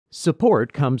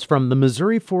Support comes from the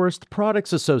Missouri Forest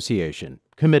Products Association,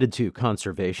 committed to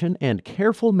conservation and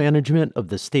careful management of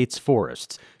the state's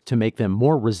forests to make them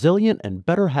more resilient and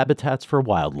better habitats for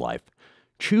wildlife.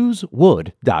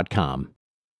 ChooseWood.com.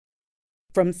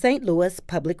 From St. Louis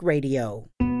Public Radio.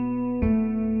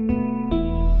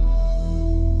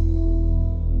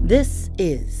 This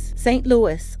is St.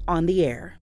 Louis on the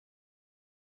Air.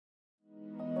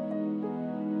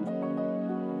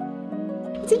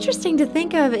 It's interesting to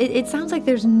think of. It sounds like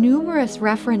there's numerous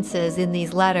references in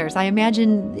these letters. I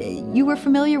imagine you were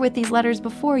familiar with these letters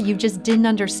before. You just didn't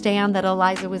understand that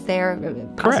Eliza was there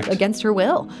against her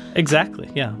will. Exactly,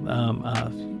 yeah.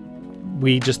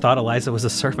 We just thought Eliza was a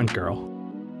servant girl.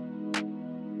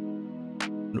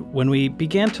 When we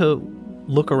began to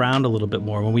look around a little bit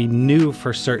more, when we knew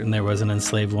for certain there was an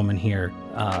enslaved woman here,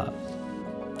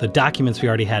 the documents we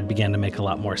already had began to make a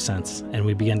lot more sense, and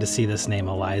we began to see this name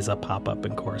Eliza pop up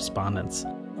in correspondence.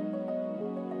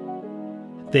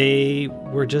 They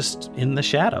were just in the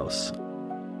shadows.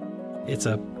 It's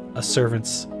a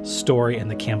servant's story and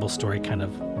the Campbell story kind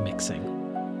of mixing.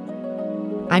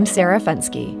 I'm Sarah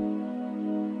Fensky.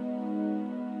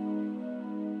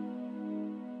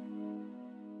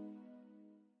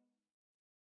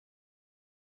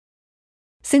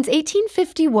 Since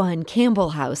 1851,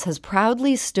 Campbell House has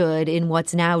proudly stood in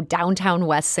what's now downtown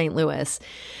West St. Louis.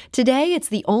 Today, it's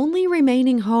the only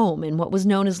remaining home in what was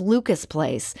known as Lucas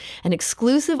Place, an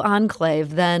exclusive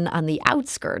enclave then on the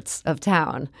outskirts of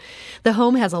town. The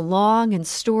home has a long and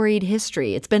storied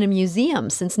history. It's been a museum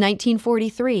since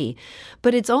 1943,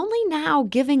 but it's only now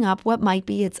giving up what might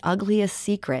be its ugliest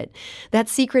secret. That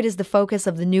secret is the focus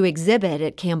of the new exhibit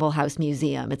at Campbell House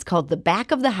Museum. It's called The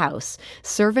Back of the House: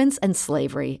 Servants and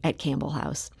Slavery at Campbell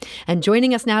House. And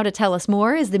joining us now to tell us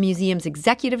more is the museum's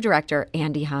executive director,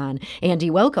 Andy Hahn.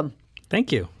 Andy, welcome.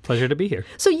 Thank you. Pleasure to be here.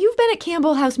 So you've been at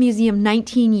Campbell House Museum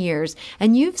 19 years,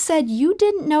 and you've said you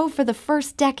didn't know for the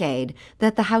first decade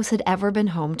that the house had ever been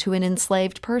home to an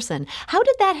enslaved person. How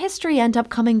did that history end up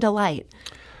coming to light?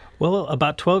 Well,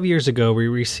 about 12 years ago, we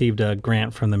received a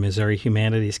grant from the Missouri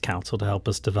Humanities Council to help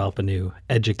us develop a new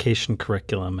education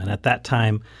curriculum. And at that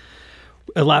time,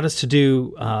 allowed us to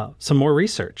do some more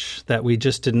research that we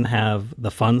just didn't have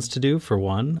the funds to do, for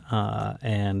one.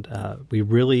 And we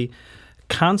really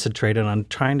concentrated on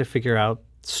trying to figure out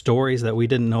stories that we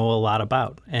didn't know a lot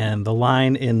about. And the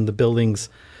line in the building's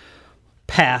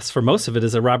past for most of it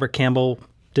is that Robert Campbell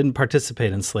didn't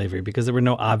participate in slavery because there were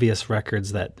no obvious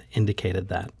records that indicated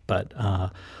that. But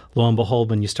lo and behold,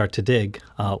 when you start to dig,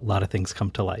 a lot of things come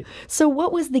to light. So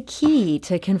what was the key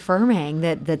to confirming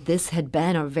that this had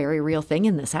been a very real thing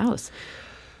in this house?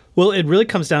 Well, it really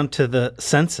comes down to the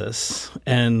census,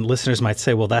 and listeners might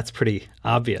say, well, that's pretty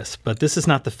obvious, but this is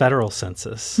not the federal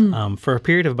census. For a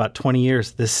period of about 20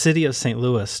 years, the city of St.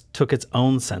 Louis took its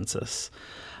own census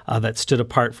that stood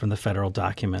apart from the federal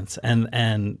documents,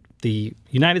 and the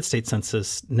United States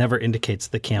Census never indicates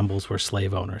the Campbells were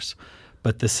slave owners,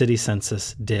 but the city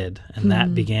census did, and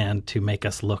that began to make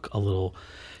us look a little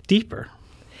deeper.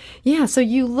 Yeah, so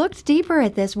you looked deeper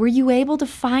at this. Were you able to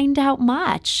find out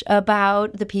much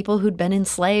about the people who'd been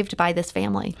enslaved by this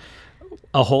family?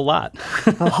 A whole lot.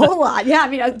 A whole lot. Yeah, I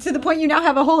mean, to the point you now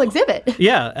have a whole exhibit.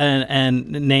 Yeah, and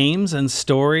names and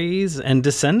stories and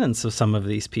descendants of some of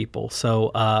these people.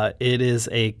 So it is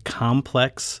a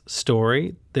complex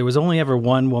story. There was only ever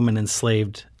one woman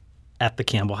enslaved at the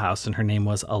Campbell House, and her name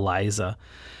was Eliza.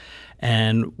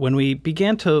 And when we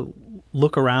began to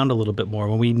look around a little bit more,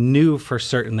 when we knew for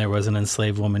certain there was an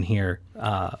enslaved woman here,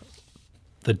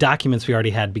 the documents we already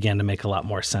had began to make a lot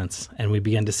more sense, and we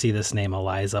began to see this name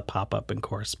Eliza pop up in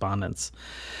correspondence.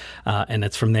 And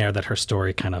it's from there that her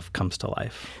story kind of comes to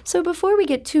life. So before we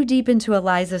get too deep into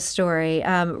Eliza's story,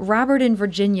 Robert and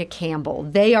Virginia Campbell,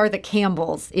 they are the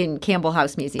Campbells in Campbell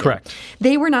House Museum. Correct.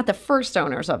 They were not the first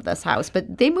owners of this house,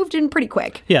 but they moved in pretty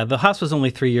quick. Yeah, the house was only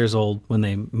 3 years old when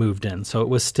they moved in, so it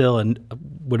was still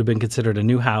would have been considered a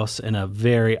new house in a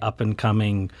very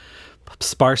up-and-coming,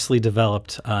 sparsely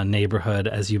developed neighborhood,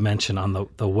 as you mentioned, on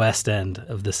the west end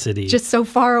of the city. Just so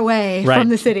far away from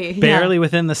the city. Barely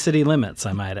within the city limits,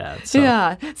 I might add. So.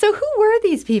 Yeah. So who were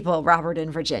these people, Robert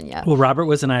and Virginia? Well, Robert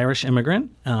was an Irish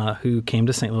immigrant who came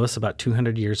to St. Louis about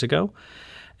 200 years ago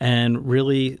and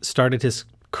really started his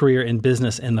career in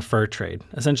business in the fur trade,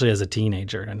 essentially as a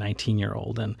teenager, a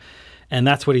 19-year-old. And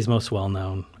that's what he's most well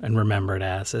known and remembered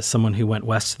as someone who went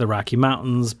west to the Rocky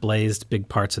Mountains, blazed big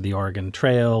parts of the Oregon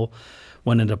Trail,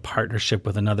 went into partnership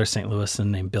with another St. Louisan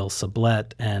named Bill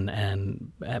Sublette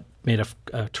and made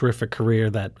a terrific career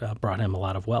that brought him a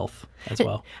lot of wealth as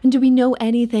well. And do we know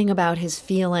anything about his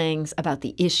feelings about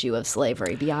the issue of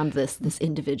slavery beyond this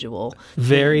individual?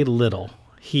 Very little.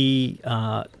 He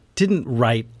didn't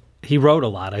write. He wrote a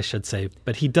lot, I should say,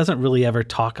 but he doesn't really ever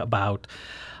talk about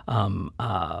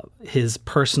his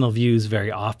personal views very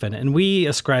often. And we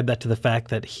ascribe that to the fact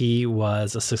that he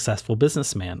was a successful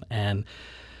businessman. And,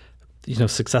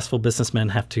 successful businessmen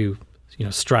have to,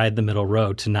 stride the middle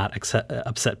road to not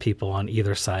upset people on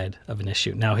either side of an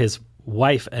issue. Now, his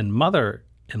wife and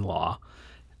mother-in-law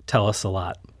tell us a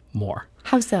lot more.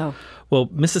 How so? Well,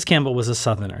 Mrs. Campbell was a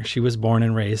Southerner. She was born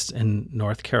and raised in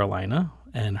North Carolina,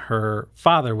 and her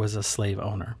father was a slave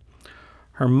owner.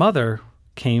 Her mother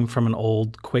came from an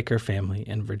old Quaker family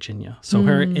in Virginia. So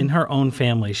in her own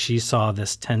family, she saw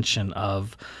this tension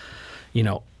of,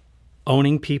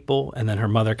 owning people, and then her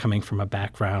mother coming from a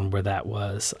background where that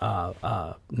was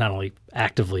not only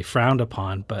actively frowned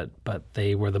upon, but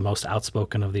they were the most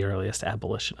outspoken of the earliest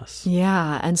abolitionists.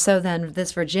 Yeah, and so then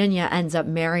this Virginia ends up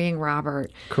marrying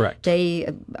Robert. Correct.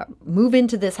 They move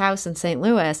into this house in St.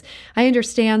 Louis. I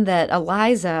understand that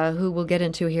Eliza, who we'll get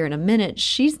into here in a minute,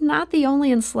 she's not the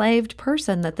only enslaved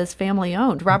person that this family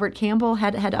owned. Robert Campbell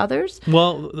had others?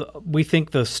 Well, we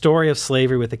think the story of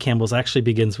slavery with the Campbells actually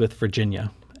begins with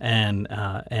Virginia and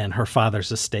her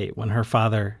father's estate. When her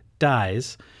father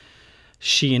dies,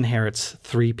 she inherits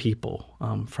 3 people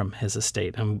from his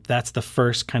estate. And that's the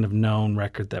first kind of known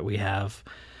record that we have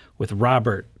with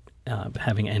Robert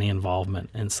having any involvement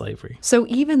in slavery. So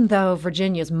even though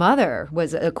Virginia's mother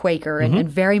was a Quaker and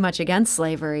very much against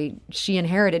slavery, she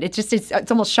inherited,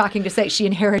 it's almost shocking to say she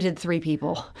inherited 3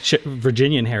 people.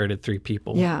 Virginia inherited 3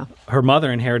 people. Yeah. Her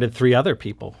mother inherited 3 other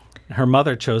people. Her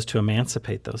mother chose to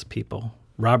emancipate those people.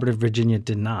 Robert of Virginia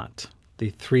did not.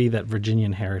 The 3 that Virginia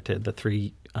inherited, the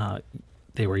 3,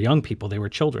 they were young people, they were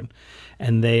children,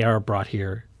 and they are brought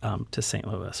here to St.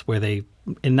 Louis, where they,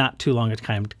 in not too long a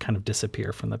time, kind of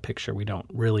disappear from the picture. We don't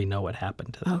really know what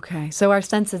happened to them. Okay, so our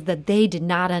sense is that they did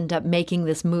not end up making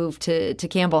this move to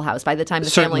Campbell House by the time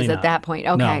the Certainly family's not. At that point.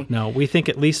 Okay. No, we think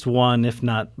at least one, if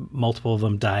not multiple of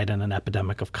them, died in an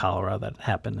epidemic of cholera that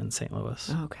happened in St.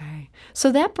 Louis. Okay,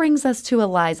 so that brings us to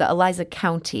Eliza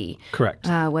County. Correct.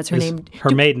 What's her name?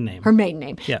 Her maiden name. Her maiden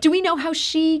name. Yeah. Do we know how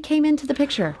she came into the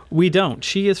picture? We don't.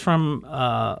 She is from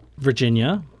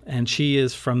Virginia, and she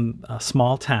is from a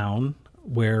small town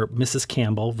where Mrs.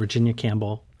 Campbell, Virginia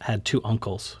Campbell, had 2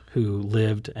 uncles who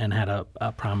lived and had a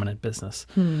prominent business.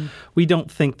 We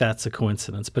don't think that's a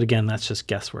coincidence, but again, that's just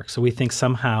guesswork. So we think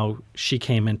somehow she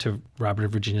came into Robert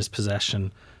of Virginia's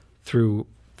possession through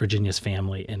Virginia's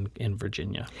family in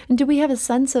Virginia. And do we have a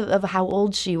sense of how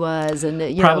old she was?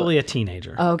 And Probably a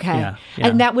teenager. Okay. Yeah.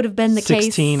 And that would have been the 16 case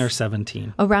 16 or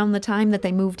 17. around the time that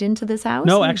they moved into this house?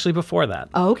 No, actually before that.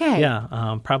 Okay.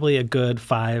 Yeah, probably a good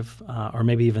 5 or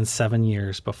maybe even 7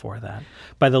 years before that.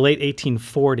 By the late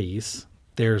 1840s,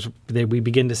 we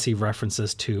begin to see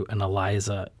references to an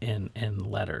Eliza in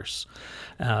letters,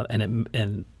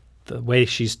 and the way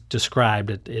she's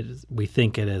described we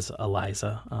think it is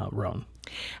Eliza Rone.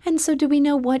 And so do we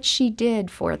know what she did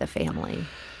for the family?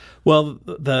 Well,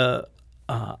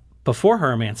 before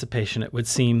her emancipation, it would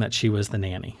seem that she was the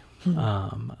nanny,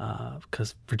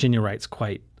 because Virginia writes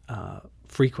quite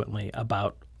frequently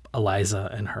about Eliza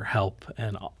and her help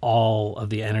and all of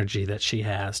the energy that she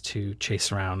has to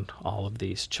chase around all of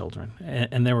these children.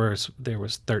 And there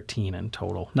was 13 in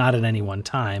total, not at any one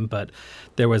time, but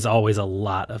there was always a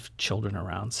lot of children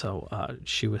around. So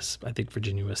I think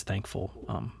Virginia was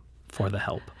thankful for the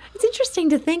help. It's interesting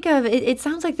to think of. It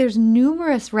sounds like there's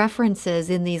numerous references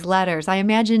in these letters. I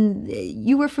imagine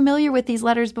you were familiar with these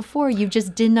letters before. You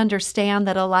just didn't understand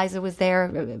that Eliza was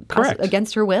there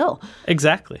against her will.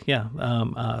 Exactly,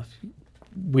 yeah.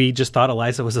 We just thought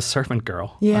Eliza was a servant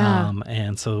girl. Yeah.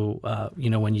 And so,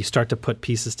 when you start to put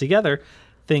pieces together,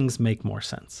 things make more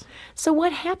sense. So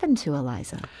what happened to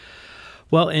Eliza?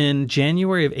 Well, in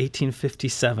January of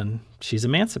 1857, she's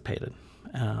emancipated.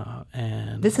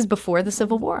 And this is before the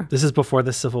Civil War. This is before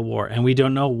the Civil War, and we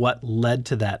don't know what led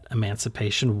to that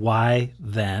emancipation. Why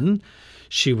then?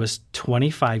 She was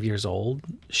 25 years old.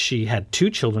 She had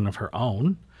 2 children of her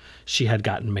own. She had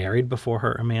gotten married before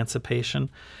her emancipation.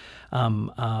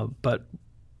 But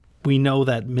we know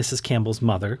that Mrs. Campbell's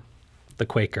mother, the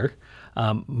Quaker,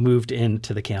 moved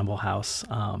into the Campbell House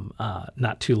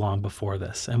not too long before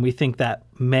this. And we think that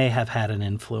may have had an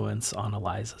influence on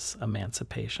Eliza's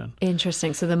emancipation.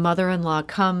 Interesting. So the mother-in-law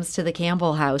comes to the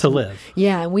Campbell House. To live.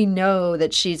 Yeah, and we know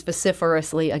that she's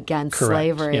vociferously against Correct.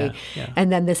 slavery. Yeah.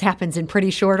 And then this happens in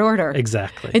pretty short order.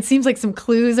 Exactly. It seems like some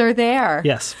clues are there.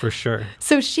 Yes, for sure.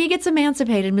 So she gets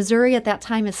emancipated. Missouri at that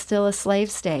time is still a slave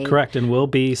state. Correct. And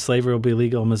slavery will be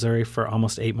legal in Missouri for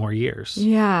almost 8 more years.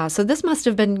 Yeah. So this must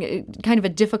have been kind of a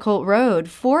difficult road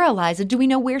for Eliza. Do we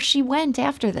know where she went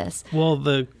after this? Well,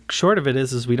 the short of it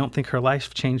is we don't think her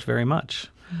life changed very much.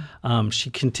 She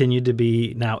continued to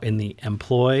be now in the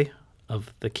employ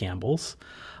of the Campbells.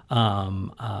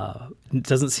 It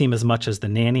doesn't seem as much as the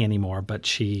nanny anymore, but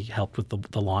she helped with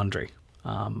the laundry.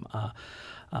 But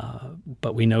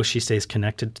we know she stays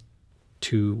connected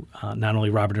to not only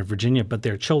Robert and Virginia, but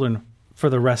their children for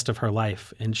the rest of her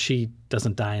life. And she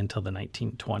doesn't die until the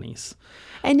 1920s.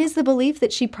 And is the belief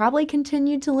that she probably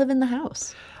continued to live in the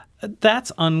house?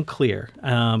 That's unclear.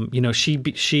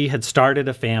 She had started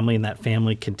a family, and that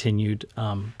family continued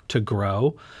to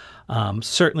grow.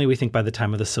 Certainly, we think by the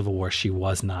time of the Civil War, she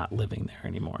was not living there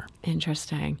anymore.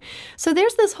 Interesting. So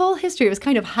there's this whole history. It was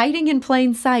kind of hiding in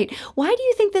plain sight. Why do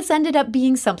you think this ended up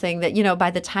being something that,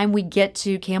 by the time we get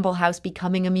to Campbell House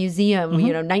becoming a museum,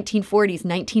 1940s,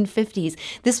 1950s,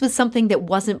 this was something that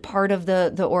wasn't part of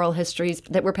the oral histories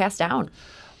that were passed down?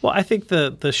 Well, I think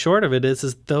the short of it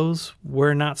is those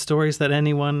were not stories that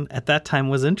anyone at that time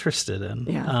was interested in.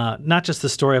 Yeah. Not just the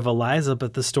story of Eliza,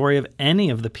 but the story of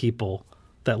any of the people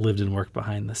that lived and worked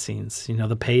behind the scenes.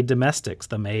 The paid domestics,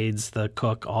 the maids, the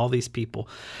cook, all these people.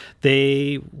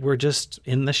 They were just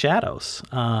in the shadows.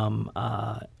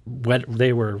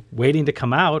 They were waiting to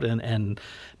come out, and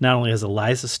not only has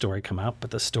Eliza's story come out, but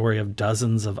the story of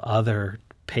dozens of other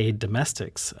paid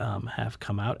domestics have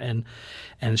come out, and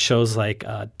shows like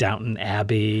Downton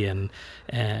Abbey and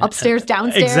Upstairs,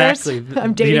 Downstairs. Exactly.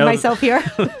 I'm dating myself here.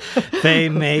 They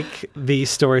make these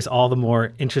stories all the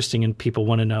more interesting, and people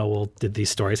want to know, well, did these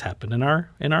stories happen in our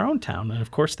own town? And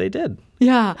of course they did.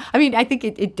 Yeah. I mean, I think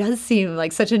it does seem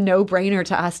like such a no-brainer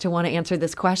to us to want to answer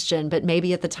this question, but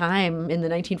maybe at the time in the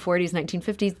 1940s,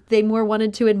 1950s, they more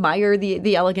wanted to admire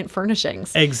the elegant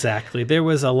furnishings. Exactly. There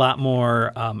was a lot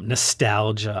more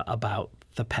nostalgia about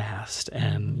the past,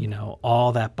 and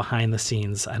all that behind the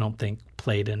scenes, I don't think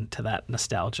played into that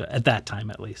nostalgia at that time,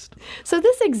 at least. So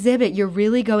this exhibit, you're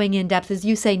really going in depth, as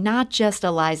you say, not just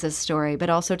Eliza's story,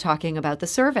 but also talking about the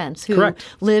servants who Correct.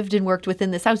 lived and worked within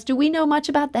this house. Do we know much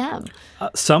about them?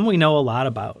 Some we know a lot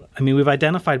about. I mean, we've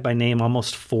identified by name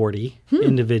almost 40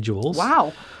 individuals.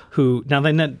 Wow. Who, now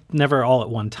they never all at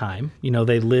one time.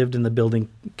 They lived in the building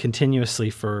continuously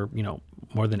for,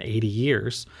 more than 80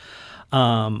 years.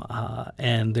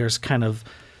 And there's kind of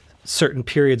certain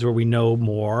periods where we know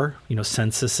more,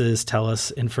 censuses tell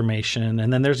us information,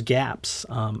 and then there's gaps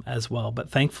as well. But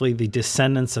thankfully, the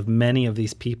descendants of many of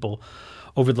these people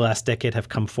over the last decade have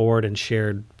come forward and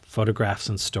shared photographs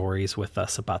and stories with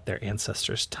us about their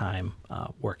ancestors' time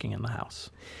working in the house.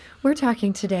 We're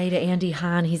talking today to Andy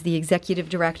Hahn. He's the executive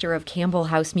director of Campbell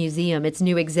House Museum. Its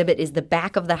new exhibit is The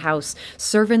Back of the House,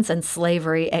 Servants and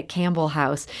Slavery at Campbell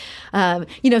House.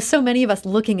 So many of us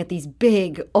looking at these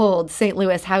big, old St.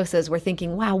 Louis houses, we're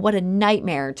thinking, wow, what a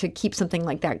nightmare to keep something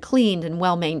like that cleaned and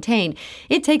well-maintained.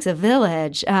 It takes a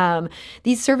village.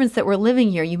 These servants that were living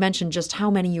here, you mentioned just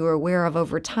how many you were aware of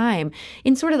over time.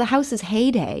 In sort of the house's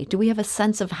heyday, do we have a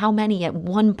sense of how many at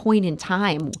one point in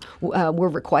time were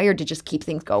required to just keep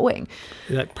things going?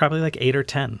 Probably like 8 or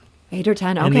 10. 8 or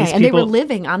 10, okay. And they were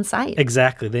living on site.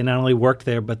 Exactly. They not only worked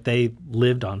there, but they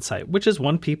lived on site, which is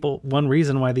one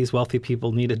reason why these wealthy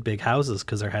people needed big houses,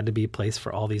 because there had to be a place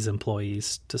for all these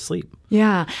employees to sleep.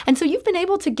 Yeah. And so you've been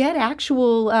able to get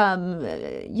actual,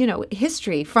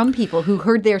 history from people who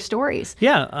heard their stories.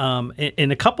 Yeah.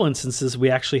 In a couple instances, we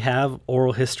actually have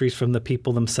oral histories from the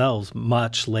people themselves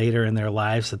much later in their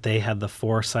lives that they had the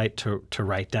foresight to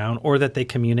write down, or that they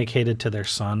communicated to their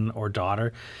son or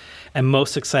daughter. And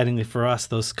most excitingly for us,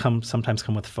 those sometimes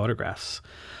come with photographs.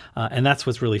 And that's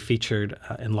what's really featured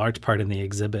in large part in the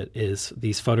exhibit, is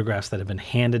these photographs that have been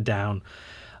handed down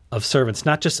of servants,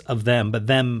 not just of them, but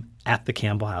them at the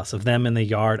Campbell House, of them in the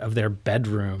yard, of their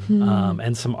bedroom,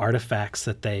 and some artifacts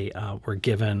that they were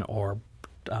given or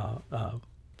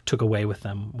took away with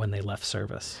them when they left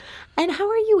service. And how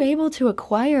are you able to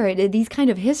acquire these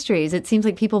kind of histories? It seems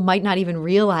like people might not even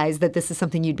realize that this is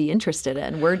something you'd be interested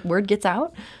in. Word gets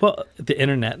out? Well, the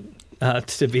internet,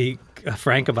 to be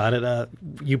frank about it,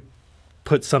 you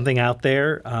put something out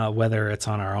there, whether it's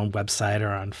on our own website or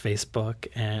on Facebook.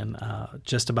 And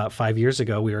just about 5 years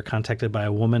ago, we were contacted by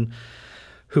a woman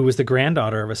who was the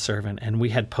granddaughter of a servant, and we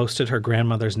had posted her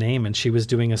grandmother's name, and she was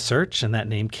doing a search, and that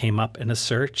name came up in a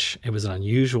search. It was an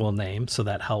unusual name, so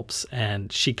that helps.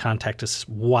 And she contacted us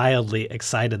wildly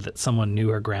excited that someone knew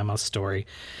her grandma's story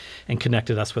and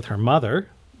connected us with her mother,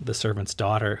 the servant's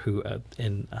daughter, who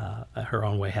in her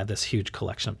own way had this huge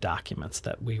collection of documents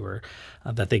that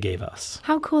that they gave us.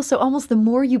 How cool. So almost the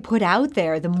more you put out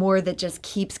there, the more that just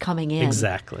keeps coming in.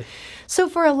 Exactly. So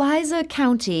for Eliza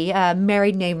County,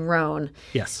 married name Rone,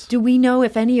 Yes. do we know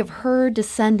if any of her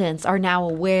descendants are now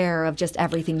aware of just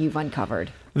everything you've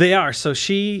uncovered? They are. So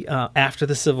she, after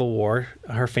the Civil War,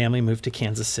 her family moved to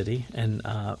Kansas City, and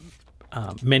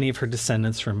many of her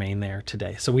descendants remain there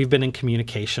today. So we've been in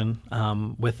communication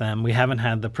with them. We haven't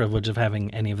had the privilege of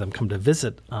having any of them come to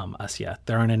visit us yet.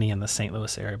 There aren't any in the St.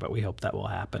 Louis area, but we hope that will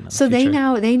happen in the So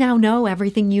future. they now know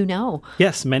everything you know.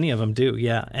 Yes, many of them do.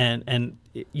 Yeah, and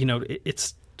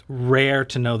it's rare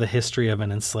to know the history of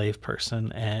an enslaved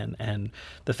person, and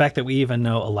the fact that we even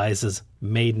know Eliza's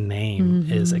maiden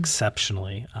name is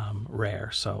exceptionally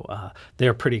rare. So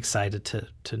they're pretty excited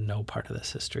to know part of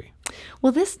this history.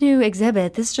 Well, this new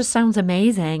exhibit, this just sounds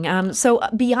amazing. So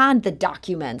beyond the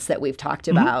documents that we've talked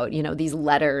about, these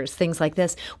letters, things like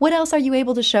this, what else are you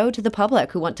able to show to the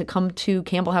public who want to come to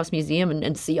Campbell House Museum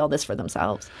and see all this for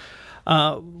themselves?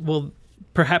 Well,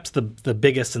 perhaps the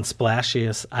biggest and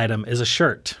splashiest item is a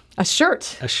shirt. A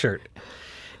shirt? A shirt.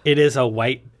 It is a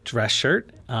white dress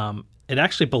shirt. It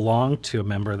actually belonged to a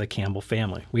member of the Campbell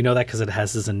family. We know that because it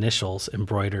has his initials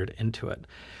embroidered into it.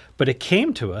 But it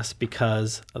came to us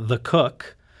because the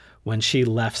cook, when she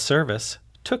left service,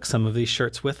 took some of these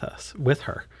shirts with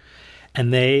her.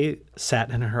 And they sat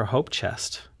in her hope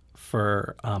chest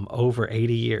for over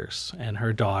 80 years. And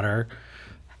her daughter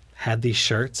had these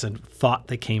shirts and thought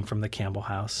they came from the Campbell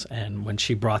House. And when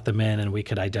she brought them in, and we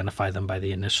could identify them by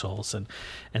the initials.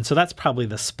 And so that's probably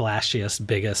the splashiest,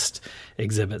 biggest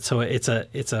exhibit. So it's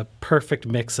a perfect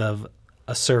mix of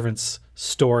a servant's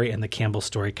story and the Campbell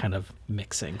story kind of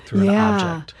mixing through an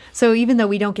object. So even though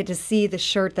we don't get to see the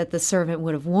shirt that the servant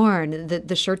would have worn,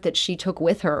 the shirt that she took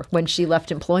with her when she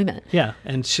left employment. Yeah,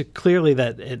 and clearly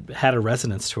that it had a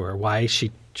resonance to her, why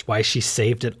she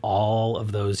saved it all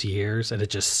of those years and it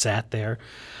just sat there.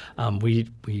 We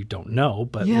don't know,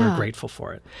 but we're grateful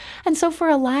for it. And so for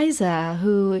Eliza,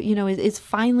 who, is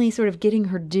finally sort of getting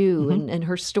her due and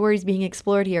her story's being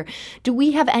explored here, do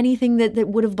we have anything that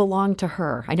would have belonged to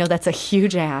her? I know that's a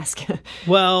huge ask.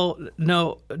 Well,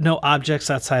 no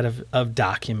objects outside of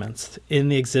documents. In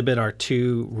the exhibit are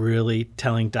two really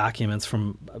telling documents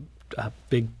from a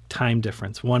big time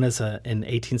difference. One is in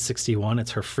 1861.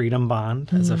 It's her freedom bond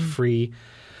as a free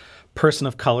person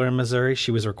of color in Missouri.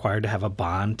 She was required to have a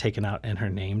bond taken out in her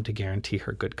name to guarantee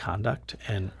her good conduct.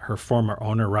 And her former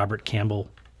owner, Robert Campbell,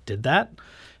 did that. It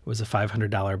was a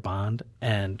 $500 bond.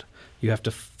 And you have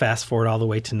to fast forward all the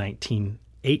way to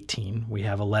 1918. We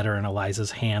have a letter in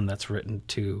Eliza's hand that's written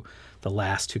to the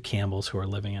last two Campbells who are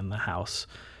living in the house,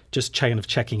 just kind of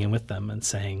checking in with them and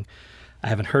saying, I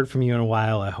haven't heard from you in a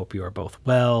while. I hope you are both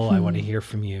well. I want to hear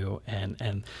from you.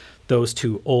 And those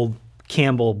two old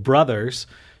Campbell brothers,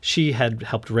 she had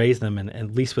helped raise them, and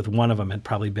at least with one of them had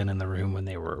probably been in the room when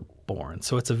they were born.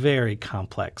 So it's a very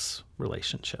complex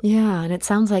relationship. Yeah, and it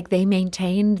sounds like they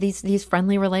maintained these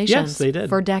friendly relations. Yes, they did.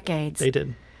 For decades. They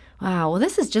did. Wow. Well,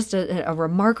 this is just a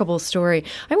remarkable story.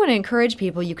 I want to encourage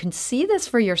people, you can see this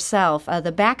for yourself.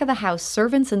 The back of the house,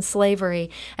 Servants and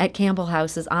Slavery at Campbell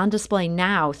House, is on display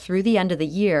now through the end of the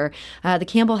year. The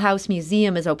Campbell House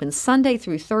Museum is open Sunday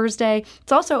through Thursday.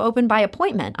 It's also open by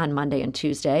appointment on Monday and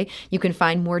Tuesday. You can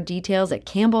find more details at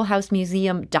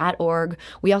campbellhousemuseum.org.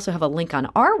 We also have a link on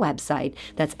our website.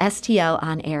 That's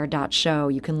stlonair.show.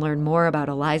 You can learn more about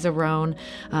Eliza Rone,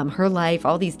 her life,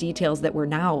 all these details that we're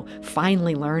now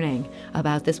finally learning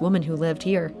about this woman who lived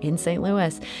here in St.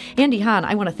 Louis. Andy Hahn,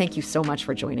 I want to thank you so much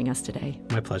for joining us today.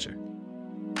 My pleasure.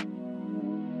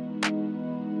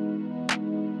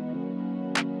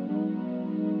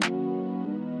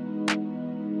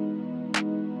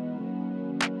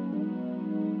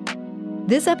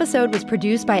 This episode was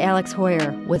produced by Alex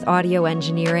Hoyer with audio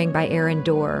engineering by Aaron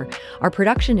Dorr. Our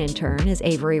production intern is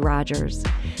Avery Rogers.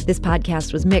 This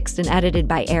podcast was mixed and edited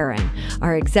by Aaron.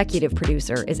 Our executive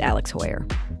producer is Alex Hoyer.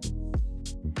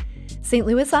 St.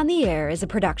 Louis on the Air is a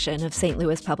production of St.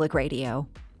 Louis Public Radio.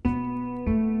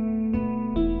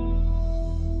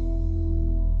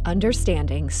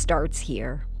 Understanding starts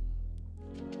here.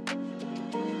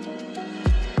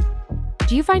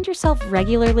 Do you find yourself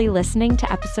regularly listening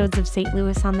to episodes of St.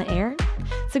 Louis on the Air?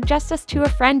 Suggest us to a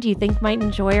friend you think might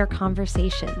enjoy our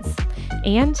conversations.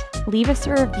 And leave us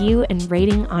a review and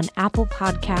rating on Apple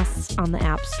Podcasts on the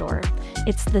App Store.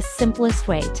 It's the simplest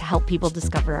way to help people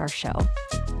discover our show.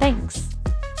 Thanks.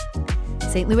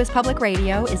 St. Louis Public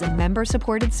Radio is a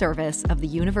member-supported service of the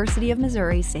University of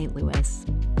Missouri, St. Louis.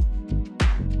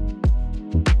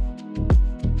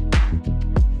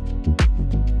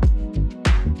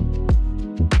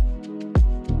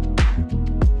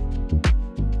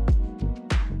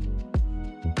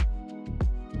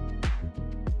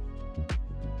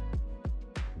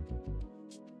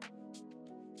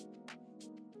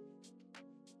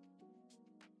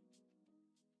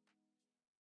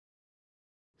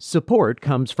 Support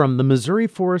comes from the Missouri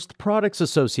Forest Products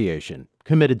Association,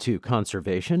 committed to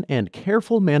conservation and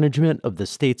careful management of the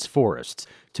state's forests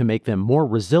to make them more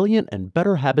resilient and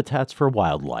better habitats for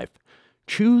wildlife.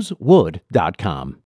 ChooseWood.com.